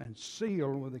Ahasuerus and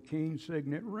sealed with the king's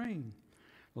signet ring.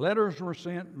 Letters were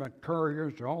sent by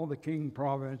couriers to all the king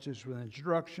provinces with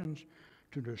instructions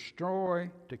to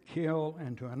destroy, to kill,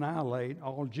 and to annihilate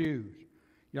all Jews,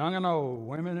 young and old,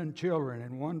 women and children,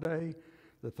 in one day,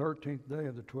 the 13th day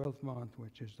of the 12th month,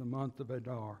 which is the month of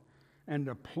Adar, and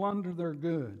to plunder their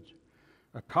goods.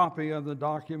 A copy of the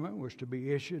document was to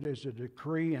be issued as a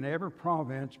decree in every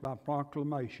province by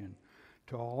proclamation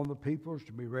to all the peoples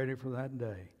to be ready for that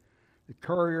day. The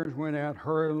couriers went out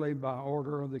hurriedly by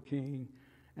order of the king,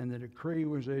 and the decree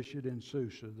was issued in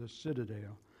Susa, the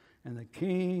citadel. And the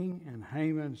king and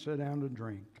Haman sat down to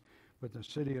drink, but the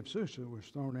city of Susa was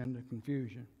thrown into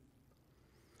confusion.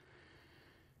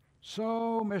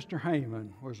 So Mr.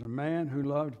 Haman was a man who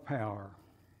loved power.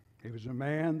 He was a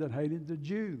man that hated the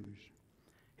Jews.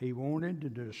 He wanted to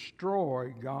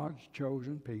destroy God's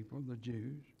chosen people, the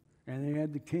Jews, and he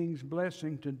had the king's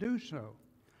blessing to do so.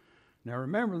 Now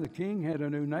remember, the king had a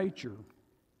new nature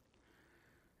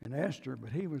in Esther,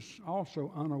 but he was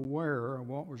also unaware of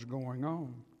what was going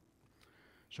on.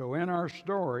 So in our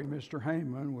story, Mr.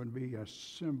 Haman would be a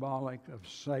symbolic of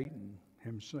Satan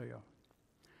himself.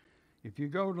 If you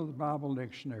go to the Bible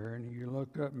dictionary and you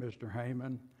look up Mr.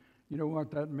 Haman, you know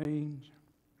what that means?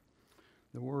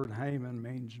 The word Haman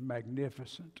means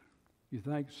magnificent. You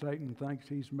think Satan thinks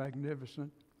he's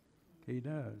magnificent? He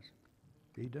does.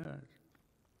 He does.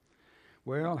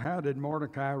 Well, how did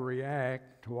Mordecai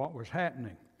react to what was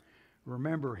happening?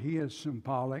 Remember, he is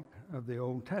symbolic of the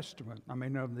Old Testament.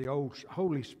 Of the old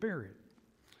Holy Spirit.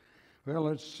 Well,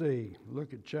 let's see.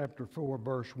 Look at chapter 4,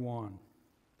 verse 1.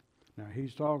 Now,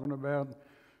 he's talking about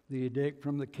the edict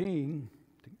from the king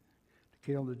to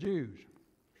kill the Jews.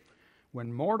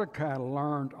 When Mordecai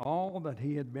learned all that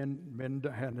had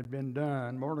been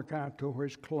done, Mordecai tore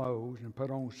his clothes and put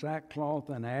on sackcloth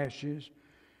and ashes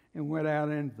and went out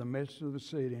into the midst of the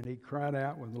city, and he cried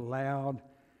out with a loud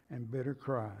and bitter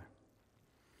cry.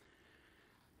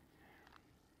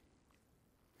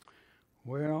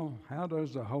 Well, how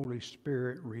does the Holy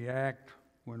Spirit react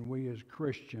when we as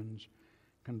Christians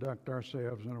conduct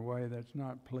ourselves in a way that's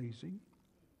not pleasing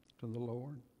to the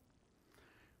Lord?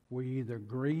 We either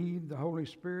grieve the Holy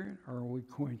Spirit or we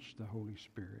quench the Holy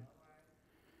Spirit.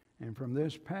 And from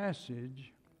this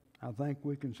passage, I think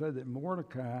we can say that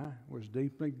Mordecai was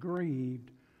deeply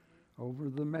grieved over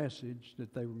the message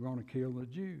that they were going to kill the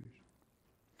Jews.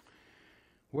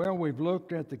 Well, we've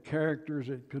looked at the characters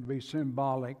that could be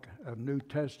symbolic of New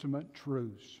Testament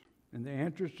truths. In the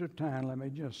interest of time, let me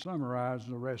just summarize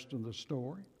the rest of the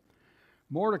story.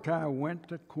 Mordecai went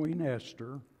to Queen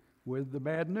Esther with the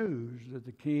bad news that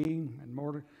the king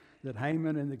and that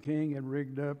Haman and the king had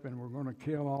rigged up and were going to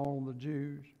kill all the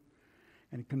Jews,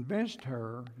 and convinced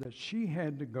her that she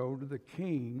had to go to the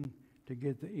king to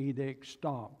get the edict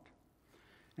stopped.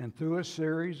 And through a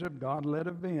series of God-led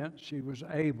events, she was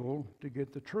able to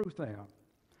get the truth out.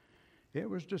 It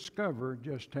was discovered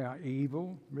just how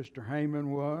evil Mr.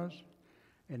 Haman was,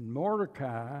 and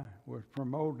Mordecai was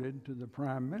promoted to the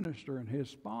prime minister in his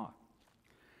spot.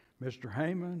 Mr.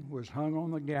 Haman was hung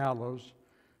on the gallows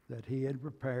that he had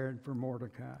prepared for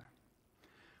Mordecai.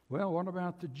 Well, what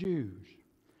about the Jews?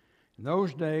 In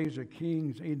those days, a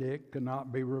king's edict could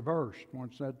not be reversed.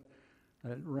 Once that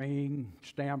ring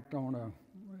stamped on a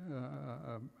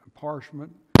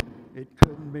parchment, it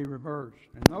couldn't be reversed.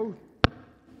 And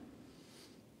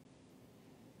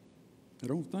I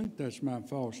don't think that's my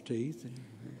false teeth.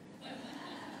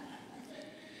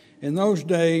 In those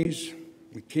days,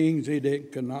 the king's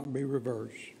edict could not be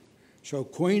reversed. So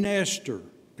Queen Esther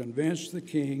convinced the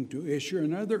king to issue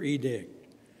another edict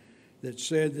that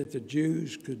said that the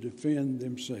Jews could defend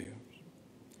themselves.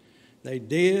 They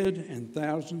did, and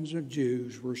thousands of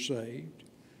Jews were saved.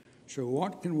 So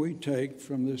what can we take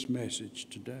from this message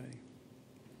today?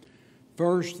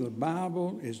 First, the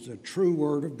Bible is the true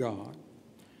Word of God,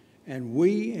 and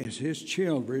we as His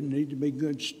children need to be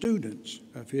good students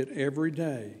of it every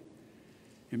day.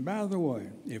 And by the way,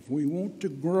 if we want to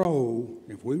grow,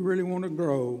 if we really want to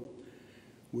grow,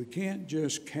 we can't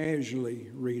just casually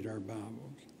read our Bibles.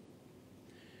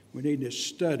 We need to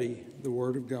study the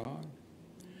Word of God.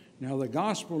 Now, the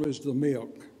gospel is the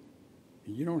milk.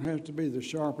 You don't have to be the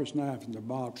sharpest knife in the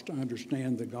box to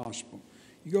understand the gospel.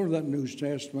 You go to that New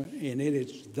Testament, and it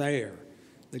is there.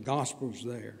 The gospel's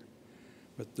there.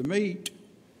 But the meat,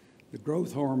 the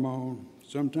growth hormone,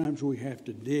 sometimes we have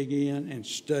to dig in and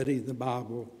study the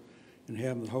Bible and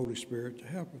have the Holy Spirit to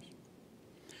help us.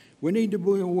 We need to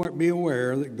be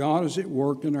aware that God is at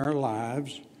work in our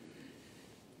lives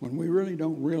when we really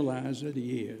don't realize that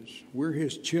He is. We're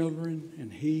His children,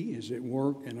 and He is at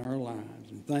work in our lives.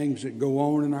 And things that go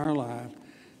on in our life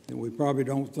that we probably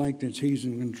don't think that He's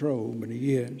in control, but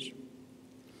He is.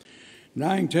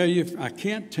 Now I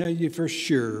can't tell you for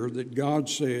sure that God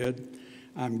said,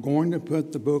 I'm going to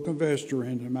put the book of Esther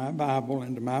into my Bible,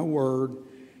 into my Word,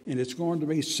 and it's going to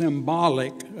be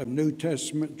symbolic of New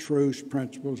Testament truths,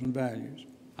 principles, and values.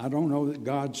 I don't know that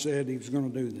God said He was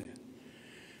going to do that.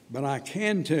 But I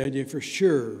can tell you for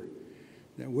sure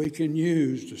that we can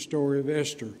use the story of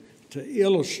Esther to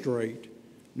illustrate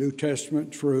New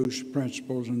Testament truths,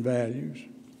 principles, and values.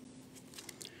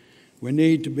 We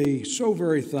need to be so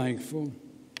very thankful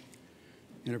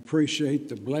and appreciate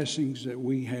the blessings that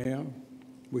we have.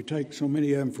 We take so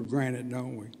many of them for granted,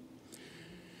 don't we?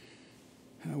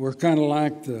 We're kind of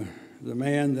like the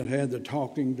man that had the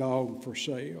talking dog for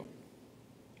sale.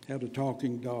 Had a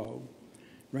talking dog.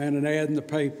 Ran an ad in the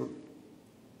paper.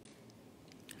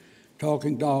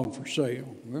 Talking dog for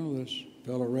sale. Well, this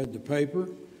fellow read the paper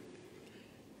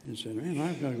and said, man,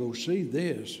 I've got to go see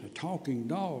this, a talking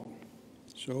dog.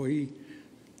 So the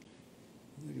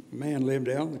man lived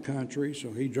out in the country,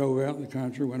 so he drove out in the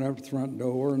country, went up to the front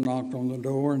door and knocked on the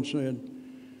door and said,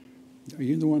 are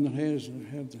you the one that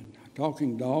have the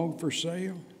talking dog for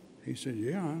sale? He said,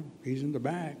 yeah, he's in the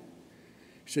back.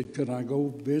 He said, could I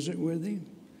go visit with him?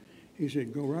 He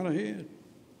said, go right ahead.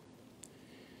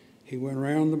 He went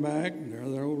around the back, and there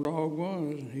the old dog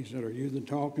was. He said, are you the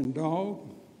talking dog?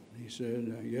 He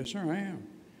said, yes, sir, I am.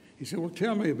 He said, well,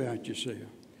 tell me about yourself.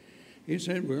 He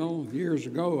said, well, years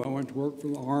ago, I went to work for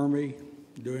the Army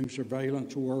doing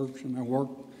surveillance work, and I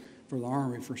worked for the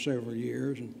Army for several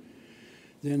years. And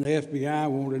then the FBI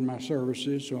wanted my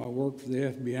services, so I worked for the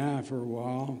FBI for a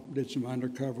while, did some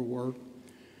undercover work.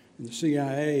 And the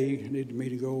CIA needed me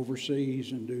to go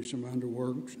overseas and do some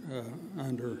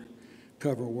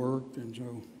undercover work, and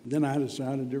so then I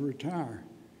decided to retire.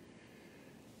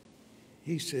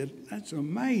 He said, that's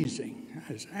amazing.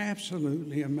 That is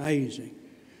absolutely amazing.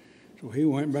 So he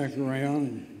went back around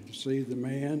and to see the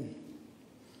man.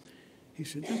 He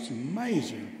said, "That's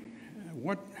amazing.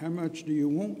 How much do you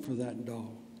want for that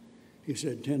doll?" He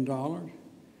said, $10.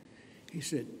 He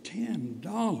said,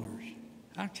 $10?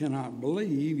 I cannot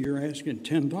believe you're asking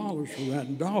 $10 for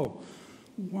that doll.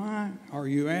 Why are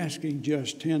you asking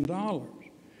just $10?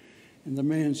 And the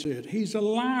man said, "He's a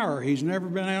liar. He's never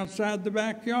been outside the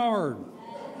backyard."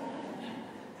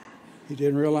 He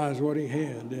didn't realize what he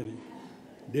had, did he?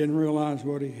 Didn't realize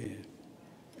what he had.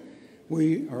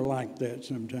 We are like that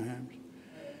sometimes.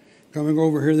 Coming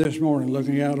over here this morning,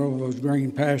 looking out over those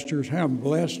green pastures, how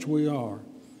blessed we are.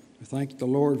 We thank the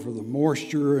Lord for the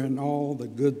moisture and all the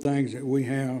good things that we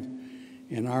have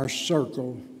in our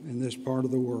circle in this part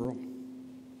of the world.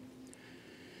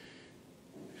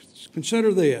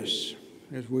 Consider this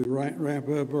as we wrap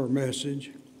up our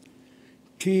message.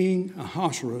 King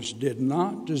Ahasuerus did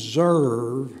not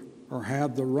deserve or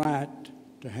have the right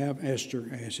to have Esther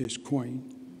as his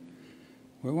queen.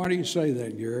 Well, why do you say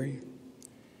that, Gary?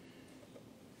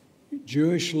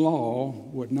 Jewish law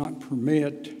would not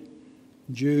permit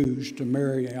Jews to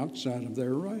marry outside of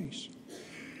their race.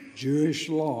 Jewish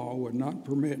law would not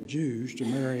permit Jews to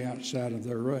marry outside of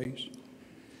their race.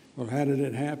 Well, how did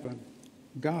it happen?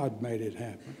 God made it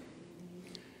happen.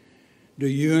 Do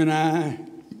you and I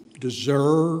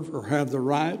deserve or have the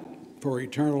right for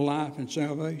eternal life and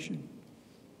salvation?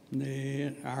 Nah,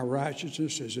 our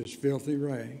righteousness is as filthy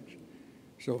rags.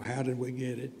 So how did we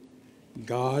get it?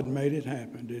 God made it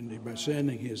happen, didn't he? By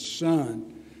sending his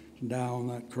Son to die on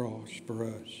that cross for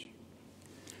us.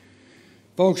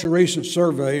 Folks, a recent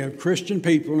survey of Christian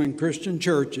people in Christian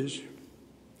churches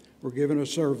were given a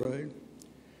survey.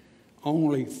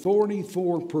 Only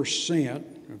 44%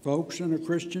 of folks in a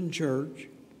Christian church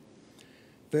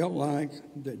felt like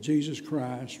that Jesus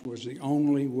Christ was the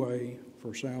only way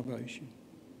for salvation.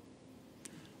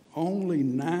 Only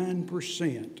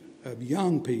 9% of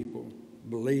young people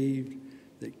believed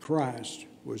that Christ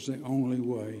was the only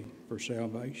way for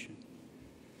salvation.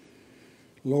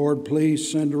 Lord,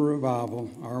 please send a revival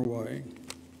our way.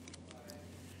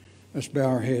 Let's bow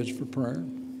our heads for prayer.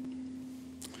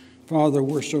 Father,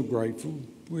 we're so grateful.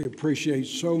 We appreciate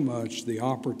so much the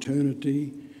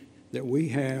opportunity that we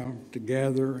have to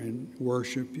gather and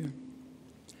worship you.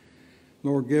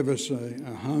 Lord, give us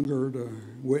a hunger to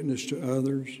witness to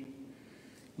others.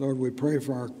 Lord, we pray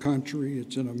for our country.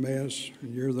 It's in a mess,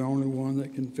 and you're the only one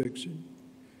that can fix it.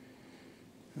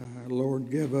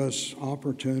 Lord, give us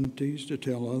opportunities to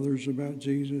tell others about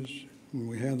Jesus when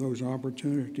we have those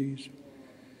opportunities.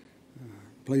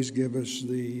 Please give us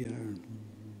the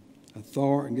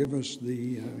authority, give us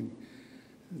the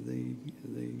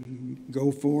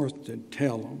go forth to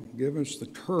tell them. Give us the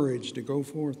courage to go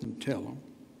forth and tell them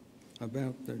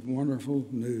about the wonderful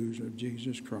news of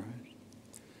Jesus Christ.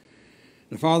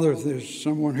 Now, Father, if there's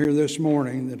someone here this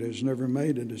morning that has never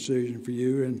made a decision for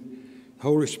you and the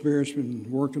Holy Spirit's been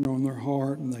working on their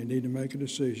heart and they need to make a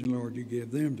decision, Lord, you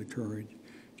give them the courage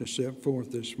to step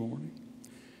forth this morning.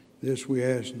 This we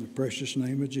ask in the precious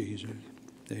name of Jesus.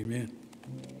 Amen.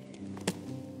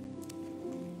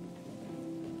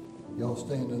 Y'all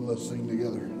stand and let's sing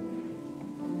together.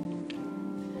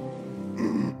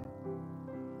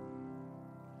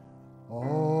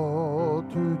 All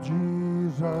to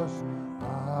Jesus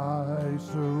I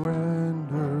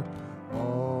surrender,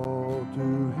 all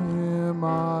to him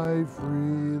I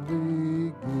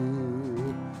freely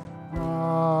give.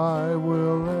 I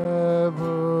will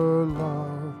ever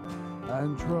love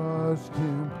and trust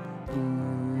him,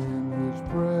 in his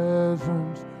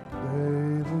presence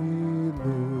daily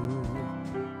live.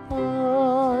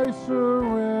 I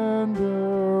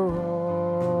surrender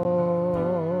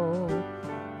all,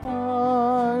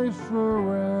 I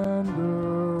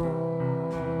surrender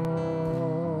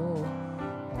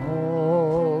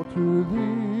all to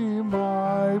thee,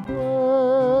 my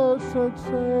blessed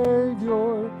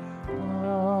Savior,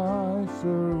 I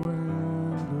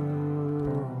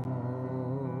surrender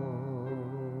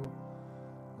all.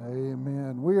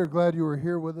 Amen. We are glad you were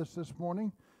here with us this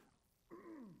morning.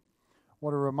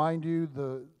 Want to remind you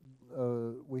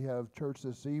we have church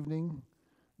this evening.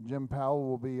 Jim Powell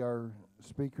will be our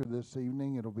speaker this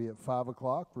evening. It'll be at 5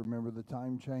 o'clock. Remember the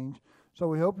time change. So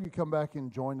we hope you come back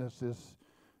and join us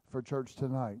for church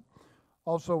tonight.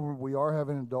 Also, we are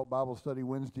having an adult Bible study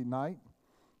Wednesday night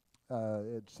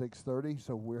at 6:30.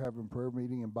 So we're having prayer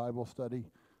meeting and Bible study.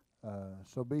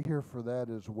 So be here for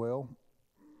that as well.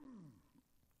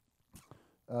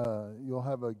 You'll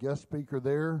have a guest speaker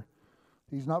there.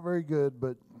 He's not very good,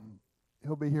 but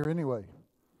he'll be here anyway.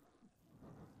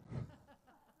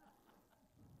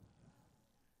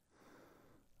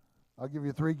 I'll give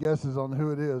you 3 guesses on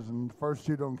who it is, and the first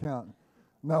 2 don't count.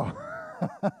 No.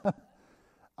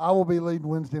 I will be leading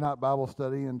Wednesday night Bible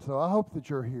study, and so I hope that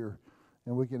you're here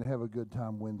and we can have a good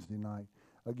time Wednesday night.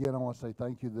 Again, I want to say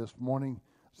thank you this morning.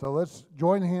 So let's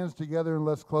join hands together and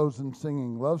let's close in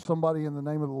singing. Love somebody in the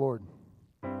name of the Lord.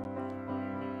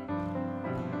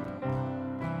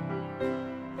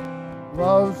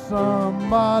 Love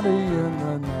somebody in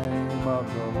the name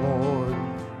of the Lord.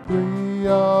 Be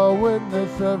a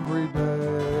witness every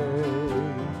day.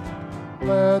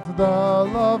 Let the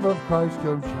love of Christ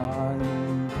come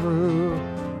shining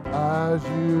through as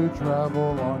you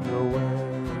travel on your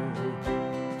way.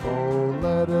 Oh,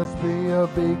 let us be a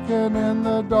beacon in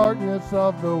the darkness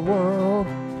of the world,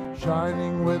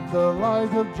 shining with the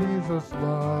light of Jesus'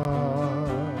 love.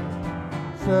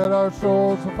 Set our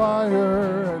souls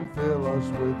afire and fill us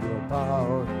with your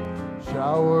power.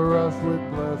 Shower us with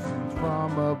blessings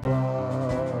from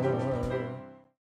above.